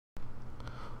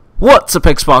What's up,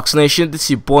 Xbox Nation? This is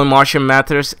your boy Martian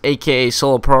Mathers, aka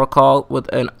Solo Protocol, with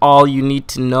an all you need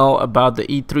to know about the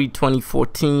E3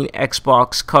 2014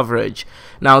 Xbox coverage.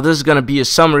 Now, this is going to be a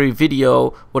summary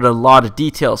video with a lot of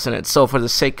details in it, so for the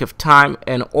sake of time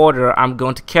and order, I'm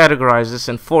going to categorize this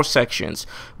in 4 sections,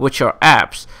 which are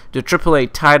apps, the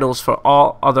AAA titles for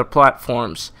all other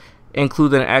platforms,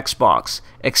 including Xbox,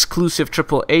 exclusive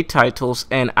AAA titles,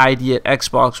 and ID at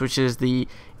Xbox, which is the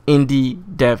indie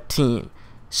dev team.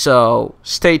 So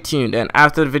stay tuned, and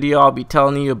after the video I'll be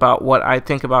telling you about what I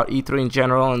think about E3 in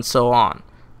general and so on.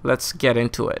 Let's get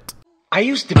into it. I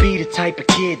used to be the type of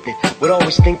kid that would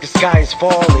always think the sky is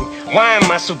falling. Why am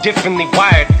I so differently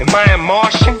wired? Am I a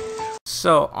Martian?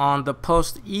 So on the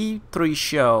post E3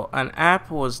 show, an app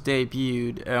was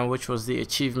debuted, which was the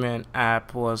achievement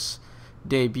app was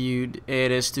debuted.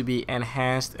 It is to be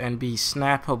enhanced and be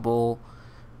snappable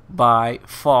by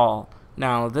fall.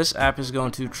 Now, this app is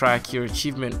going to track your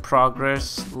achievement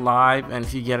progress live, and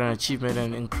if you get an achievement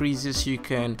and increases, you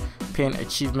can pin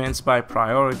achievements by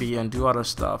priority and do other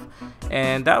stuff.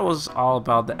 And that was all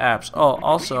about the apps. Oh,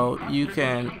 also, you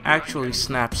can actually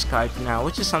snap Skype now,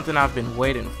 which is something I've been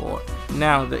waiting for.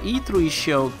 Now, the E3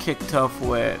 show kicked off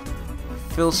with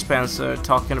Phil Spencer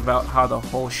talking about how the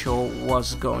whole show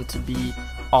was going to be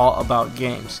all about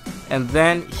games. And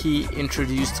then he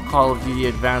introduced Call of Duty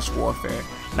Advanced Warfare.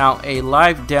 Now, a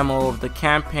live demo of the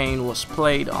campaign was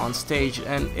played on stage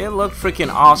and it looked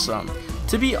freaking awesome.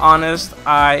 To be honest,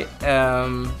 I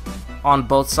am on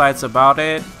both sides about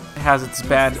it. It has its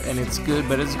bad and its good,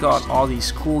 but it's got all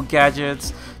these cool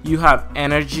gadgets. You have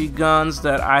energy guns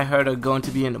that I heard are going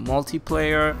to be in the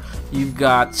multiplayer. You've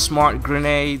got smart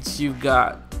grenades, you've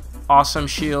got awesome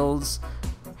shields,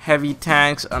 heavy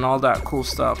tanks, and all that cool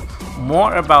stuff.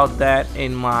 More about that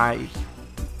in my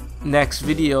next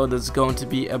video that's going to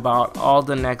be about all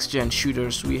the next gen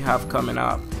shooters we have coming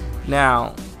up.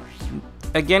 Now,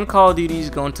 again, Call of Duty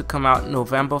is going to come out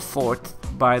November 4th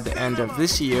by the end of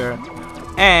this year,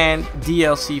 and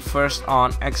DLC first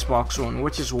on Xbox One,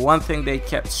 which is one thing they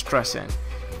kept stressing.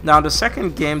 Now, the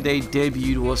second game they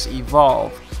debuted was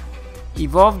Evolve.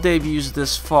 Evolve debuts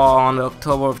this fall on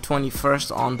October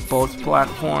 21st on both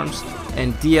platforms,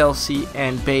 and DLC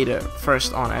and beta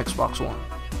first on Xbox One.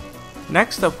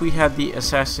 Next up, we had the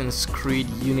Assassin's Creed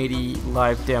Unity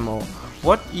live demo.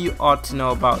 What you ought to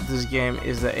know about this game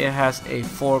is that it has a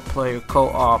 4-player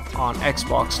co-op on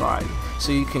Xbox Live,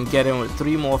 so you can get in with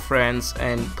 3 more friends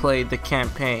and play the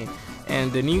campaign.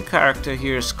 And the new character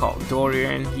here is called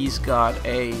Dorian. He's got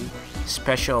a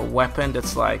special weapon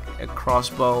that's like a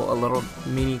crossbow, a little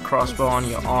mini crossbow on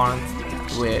your arm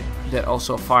that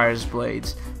also fires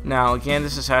blades. Now, again,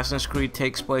 this Assassin's Creed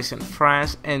takes place in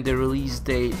France, and the release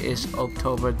date is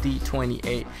October the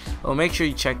 28th. Well, make sure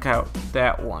you check out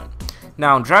that one.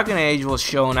 Now, Dragon Age was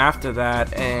shown after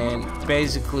that, and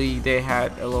basically they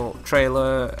had a little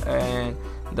trailer and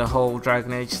the whole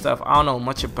Dragon Age stuff. I don't know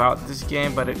much about this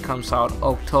game, but it comes out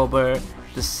October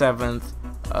the 7th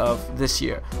of this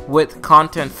year with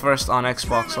content first on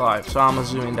Xbox Live, so I'm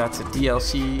assuming that's a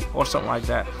DLC or something like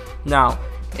that. Now,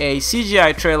 a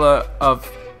CGI trailer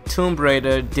of Tomb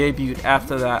Raider debuted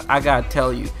after that. I gotta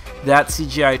tell you, that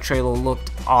CGI trailer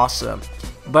looked awesome,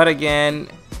 but again,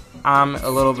 I'm a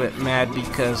little bit mad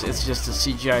because it's just a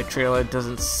CGI trailer. It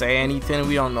doesn't say anything.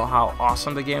 We don't know how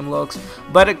awesome the game looks,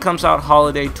 but it comes out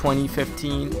holiday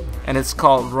 2015, and it's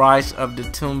called Rise of the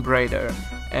Tomb Raider.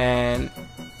 And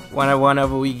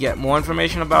whenever we get more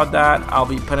information about that, I'll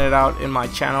be putting it out in my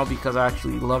channel because I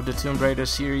actually love the Tomb Raider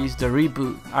series, the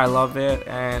reboot. I love it,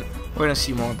 and we're gonna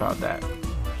see more about that.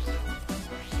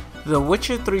 The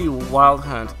Witcher 3 Wild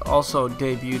Hunt also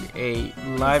debuted a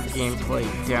live gameplay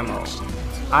demo.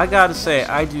 I gotta say,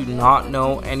 I do not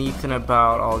know anything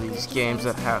about all these games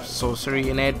that have sorcery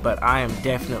in it, but I am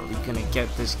definitely gonna get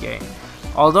this game.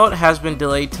 Although it has been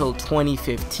delayed till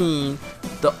 2015,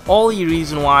 the only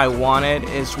reason why I want it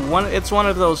is it's one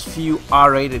of those few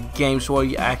R-rated games where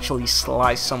you actually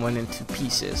slice someone into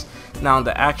pieces. Now,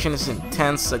 the action is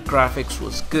intense, the graphics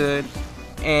was good,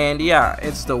 and yeah,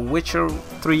 it's The Witcher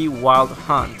 3 Wild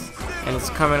Hunt, and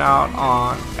it's coming out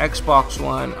on Xbox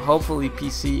One, hopefully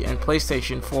PC and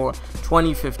PlayStation 4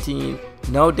 2015.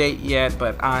 No date yet,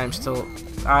 but I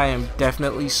am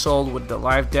definitely sold with the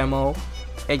live demo.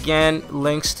 Again,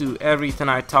 links to everything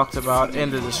I talked about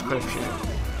in the description,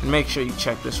 and make sure you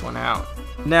check this one out.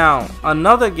 Now,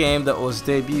 another game that was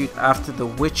debuted after The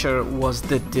Witcher was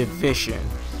The Division.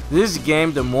 This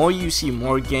game, the more you see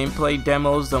more gameplay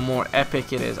demos, the more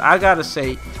epic it is. I gotta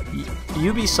say,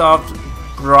 Ubisoft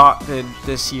brought it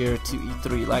this year to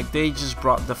E3. Like, they just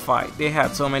brought the fight. They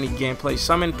had so many gameplays,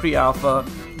 some in pre-alpha,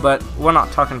 but we're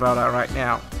not talking about that right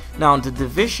now. Now, The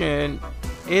Division,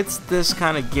 it's this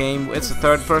kind of game. It's a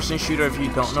third-person shooter if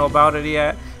you don't know about it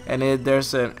yet. And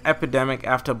there's an epidemic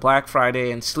after Black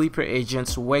Friday, and sleeper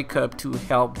agents wake up to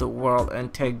help the world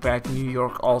and take back New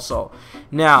York also.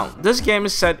 Now, this game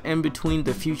is set in between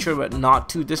the future but not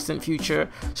too distant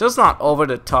future, so it's not over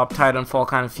the top Titanfall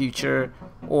kind of future,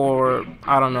 or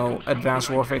I don't know, Advanced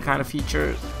Warfare kind of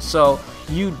future. So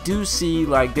you do see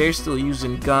like they're still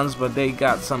using guns, but they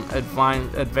got some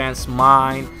advanced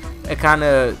mine, a kind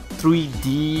of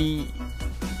 3D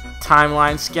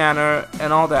timeline scanner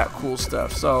and all that cool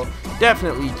stuff. So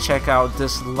definitely check out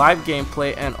this live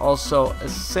gameplay and also a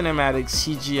cinematic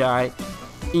CGI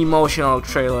emotional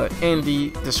trailer in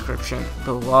the description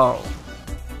below.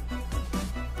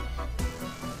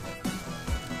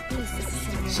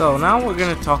 So now we're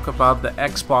gonna talk about the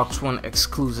Xbox One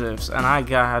exclusives, and I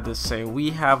gotta to say,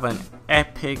 we have an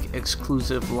epic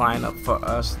exclusive lineup for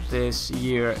us this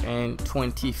year in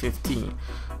 2015.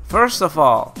 First of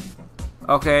all,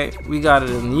 okay, we got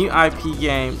a new IP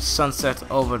game, Sunset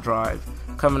Overdrive,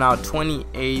 coming out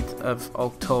 28th of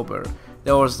October.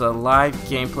 There was the live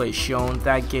gameplay shown.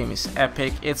 That game is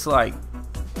epic. It's like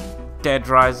Dead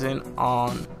Rising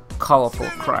on colorful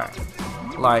crack.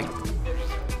 Like,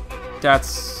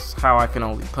 that's how I can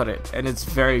only put it. And it's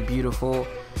very beautiful.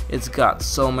 It's got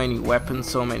so many weapons,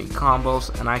 so many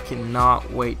combos, and I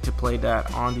cannot wait to play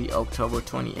that on the October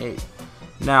 28th.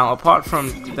 Now, apart from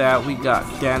that, we got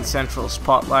Dance Central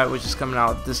Spotlight, which is coming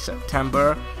out this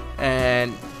September,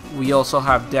 and we also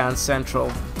have Dance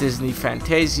Central Disney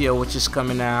Fantasia, which is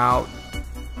coming out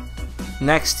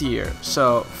next year.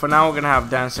 So for now, we're gonna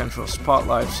have Dance Central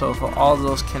Spotlight. So for all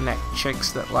those Connect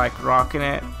chicks that like rocking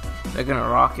it, they're gonna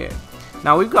rock it.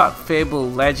 Now we've got Fable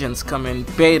Legends coming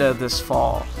beta this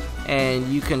fall, and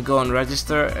you can go and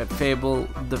register at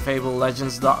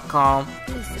thefablelegends.com,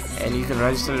 and you can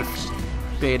register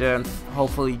beta and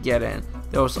hopefully get in.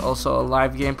 There was also a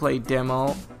live gameplay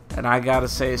demo, and I gotta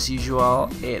say, as usual,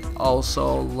 it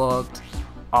also looked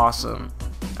awesome.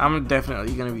 I'm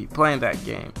definitely gonna be playing that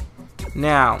game.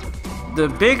 Now, the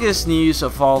biggest news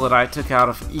of all that I took out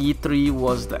of E3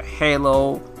 was the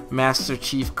Halo Master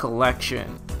Chief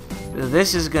Collection.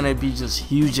 This is gonna be just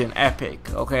huge and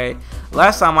epic, okay?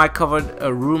 Last time I covered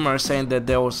a rumor saying that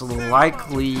there was a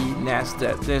likeliness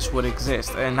that this would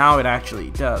exist, and now it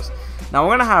actually does. Now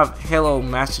we're gonna have Halo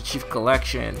Master Chief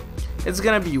Collection. It's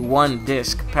gonna be one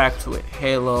disc packed with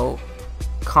Halo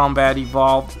Combat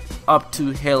Evolved up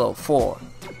to Halo 4.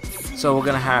 So we're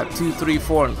gonna have 2, 3,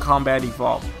 4 and Combat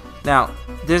Evolved. Now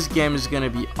this game is gonna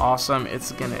be awesome.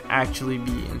 It's gonna actually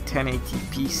be in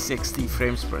 1080p 60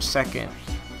 frames per second.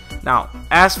 Now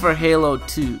as for Halo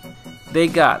 2, they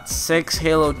got 6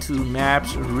 Halo 2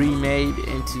 maps remade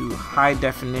into high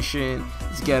definition.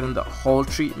 It's getting the whole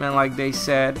treatment like they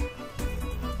said.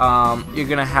 You're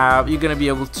gonna be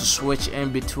able to switch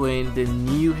in between the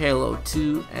new Halo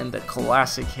 2 and the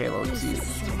classic Halo 2.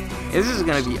 This is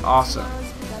gonna be awesome.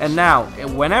 And now,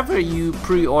 whenever you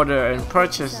pre-order and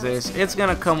purchase this, it's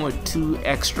gonna come with 2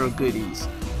 extra goodies.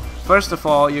 First of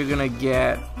all, you're gonna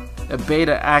get a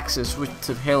beta access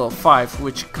to Halo 5,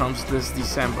 which comes this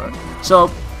December. So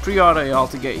pre-order y'all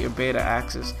to get your beta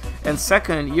access. And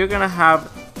second, you're gonna have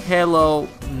Halo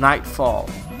Nightfall.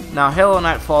 Now Halo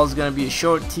Nightfall is going to be a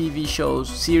short TV show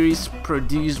series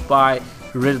produced by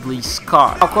Ridley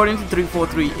Scott. According to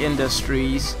 343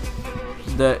 Industries,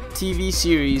 the TV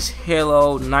series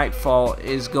Halo Nightfall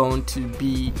is going to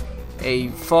be a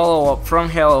follow-up from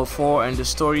Halo 4, and the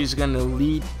story is going to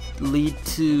lead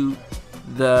to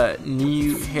the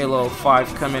new Halo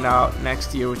 5 coming out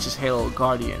next year, which is Halo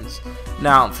Guardians.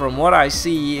 Now from what I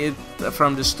see,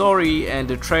 from the story and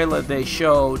the trailer they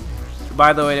showed,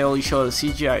 by the way, they only showed a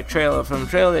CGI trailer. From the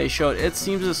trailer they showed, it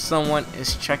seems as someone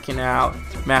is checking out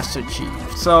Master Chief.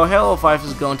 So Halo 5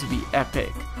 is going to be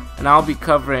epic, and I'll be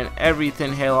covering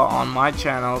everything Halo on my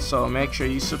channel, so make sure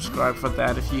you subscribe for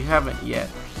that if you haven't yet.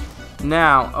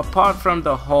 Now, apart from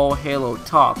the whole Halo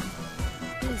talk,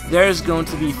 there's going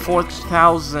to be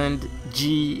 4,000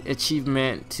 G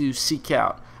achievement to seek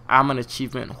out. I'm an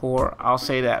achievement whore. I'll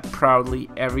say that proudly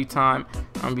every time.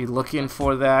 I'm gonna be looking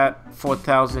for that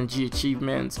 4,000 G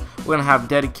achievements. We're gonna have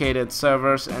dedicated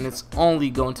servers, and it's only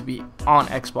going to be on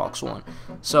Xbox One.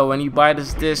 So when you buy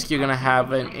this disc, you're gonna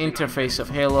have an interface of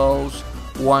Halos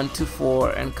 1 to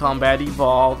 4 and Combat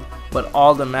Evolved, but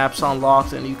all the maps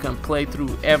unlocked, and you can play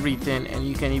through everything, and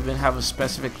you can even have a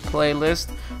specific playlist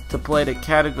to play the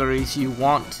categories you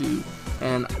want to,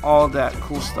 and all that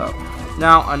cool stuff.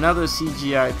 Now another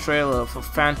CGI trailer for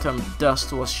Phantom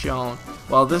Dust was shown.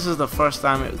 Well, this is the first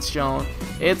time it's shown.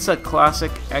 It's a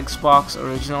classic Xbox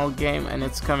original game, and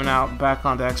it's coming out back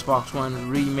on the Xbox One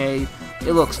remade.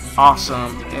 It looks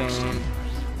awesome, and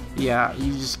yeah,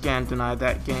 you just can't deny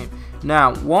that game.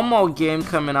 Now, one more game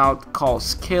coming out called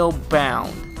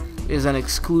Scalebound is an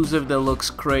exclusive that looks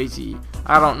crazy.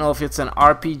 I don't know if it's an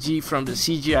RPG from the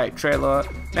CGI trailer,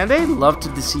 and they love to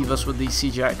deceive us with these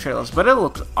CGI trailers, but it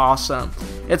looks awesome.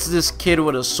 It's this kid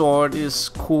with a sword, this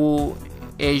cool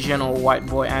Asian or white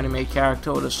boy anime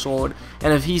character with a sword,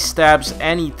 and if he stabs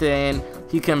anything,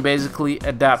 he can basically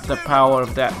adapt the power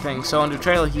of that thing. So in the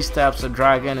trailer, he stabs a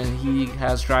dragon and he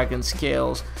has dragon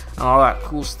scales and all that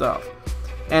cool stuff.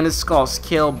 And it's called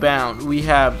Scalebound. We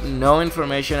have no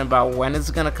information about when it's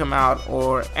gonna come out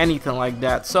or anything like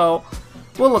that, so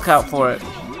we'll look out for it.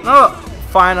 Another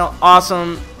final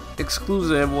awesome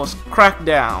exclusive was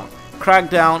Crackdown.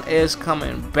 Crackdown is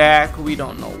coming back. We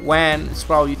don't know when. It's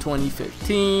probably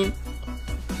 2015,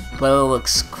 but it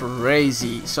looks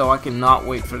crazy, so I cannot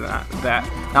wait for that.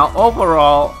 Now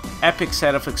overall, epic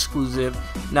set of exclusive.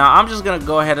 Now I'm just gonna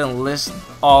go ahead and list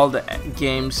all the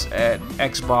games at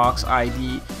Xbox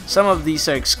ID. Some of these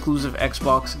are exclusive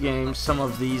Xbox games, some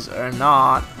of these are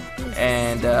not,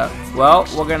 and well,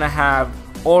 we're gonna have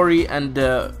Ori and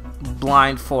the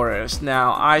Blind Forest.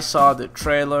 Now I saw the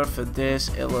trailer for this.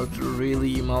 It looked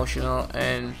really emotional,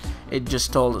 and it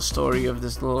just told the story of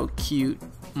this little cute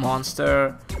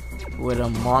monster with a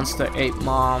monster ape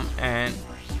mom. And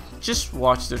just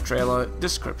watch the trailer,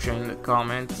 description in the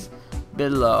comments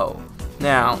below.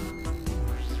 Now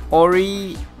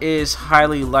Ori is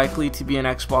highly likely to be an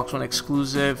Xbox One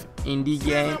exclusive indie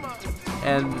game,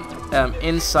 and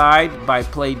Inside by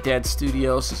Play Dead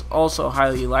Studios is also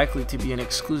highly likely to be an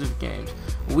exclusive game.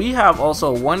 We have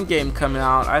also one game coming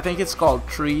out, I think it's called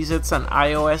Trees. It's an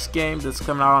iOS game that's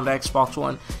coming out on the Xbox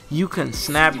One. You can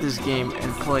snap this game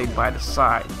and play it by the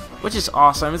side, which is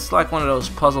awesome. It's like one of those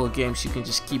puzzle games you can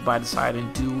just keep by the side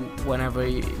and do whenever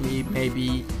you need,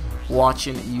 maybe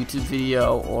watching a YouTube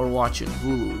video or watching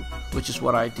Hulu, which is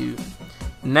what I do.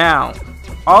 Now,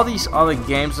 all these other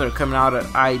games that are coming out at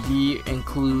ID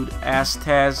include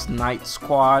Aztez, Night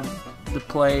Squad, The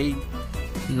Plague,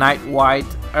 Night White,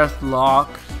 Earthlock,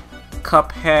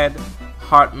 Cuphead,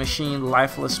 Heart Machine,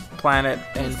 Lifeless Planet,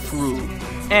 and Fruit,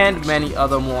 and many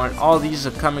other more. And all these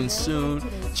are coming soon.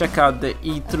 Check out the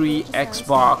E3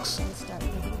 Xbox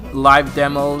live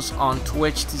demos on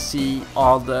Twitch to see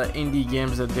all the indie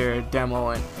games that they're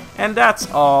demoing. And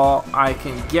that's all I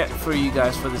can get for you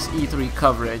guys for this E3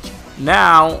 coverage.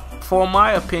 Now, for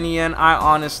my opinion, I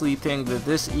honestly think that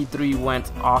this E3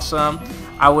 went awesome.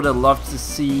 I would have loved to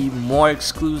see more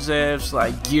exclusives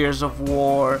like Gears of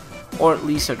War, or at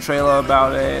least a trailer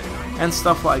about it, and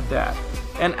stuff like that.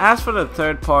 And as for the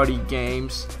third-party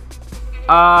games,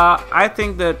 I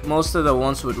think that most of the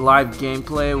ones with live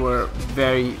gameplay were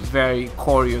very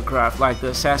choreographed, like the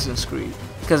Assassin's Creed.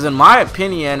 Because in my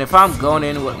opinion, if I'm going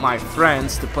in with my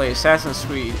friends to play Assassin's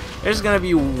Creed, there's going to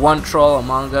be one troll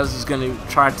among us who's going to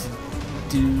try to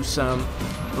do some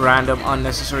random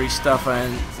unnecessary stuff,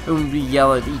 and we will be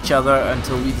yell at each other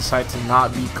until we decide to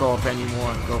not be co-op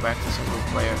anymore and go back to single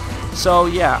player. So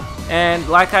yeah, and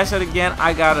like I said again,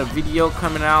 I got a video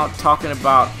coming out talking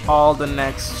about all the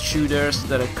next shooters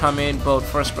that are coming, both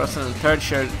first person and third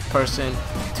person,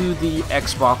 to the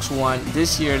Xbox One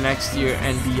this year, next year,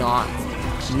 and beyond.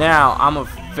 Now, I'm a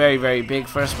very big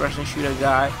first person shooter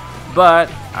guy, but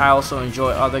I also enjoy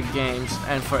other games,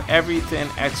 and for everything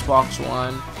Xbox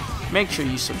One, make sure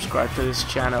you subscribe to this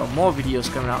channel. More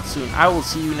videos coming out soon. I will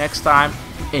see you next time,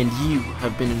 and you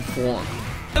have been informed.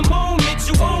 The moment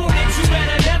you own it, you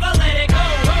better never let it go.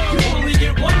 You only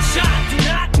get one shot, do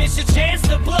not miss your chance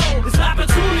to blow. This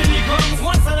opportunity comes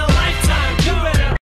once in a